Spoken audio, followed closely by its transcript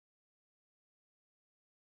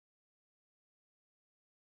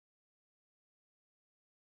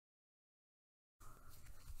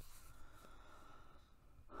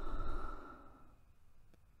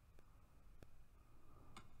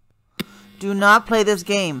Do not play this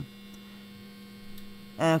game.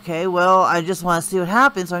 Okay, well, I just want to see what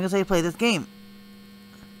happens, so I'm going to say play this game.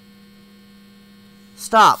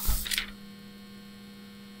 Stop.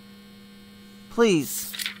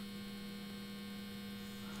 Please.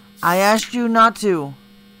 I asked you not to.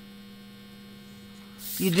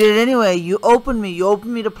 You did it anyway. You opened me. You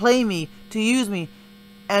opened me to play me, to use me,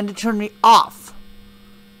 and to turn me off.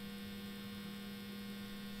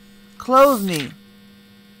 Close me.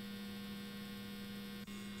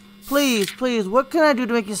 Please, please, what can I do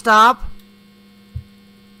to make you stop?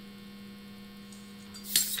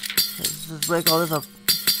 Let's just break all this up.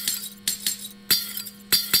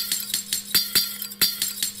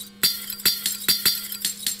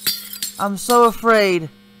 I'm so afraid.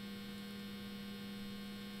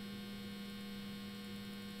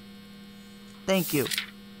 Thank you.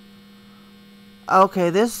 Okay,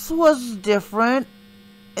 this was different.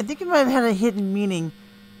 I think it might have had a hidden meaning.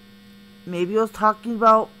 Maybe I was talking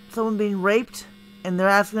about someone being raped and they're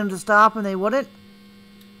asking them to stop and they wouldn't.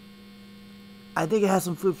 I think it has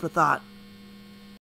some food for thought.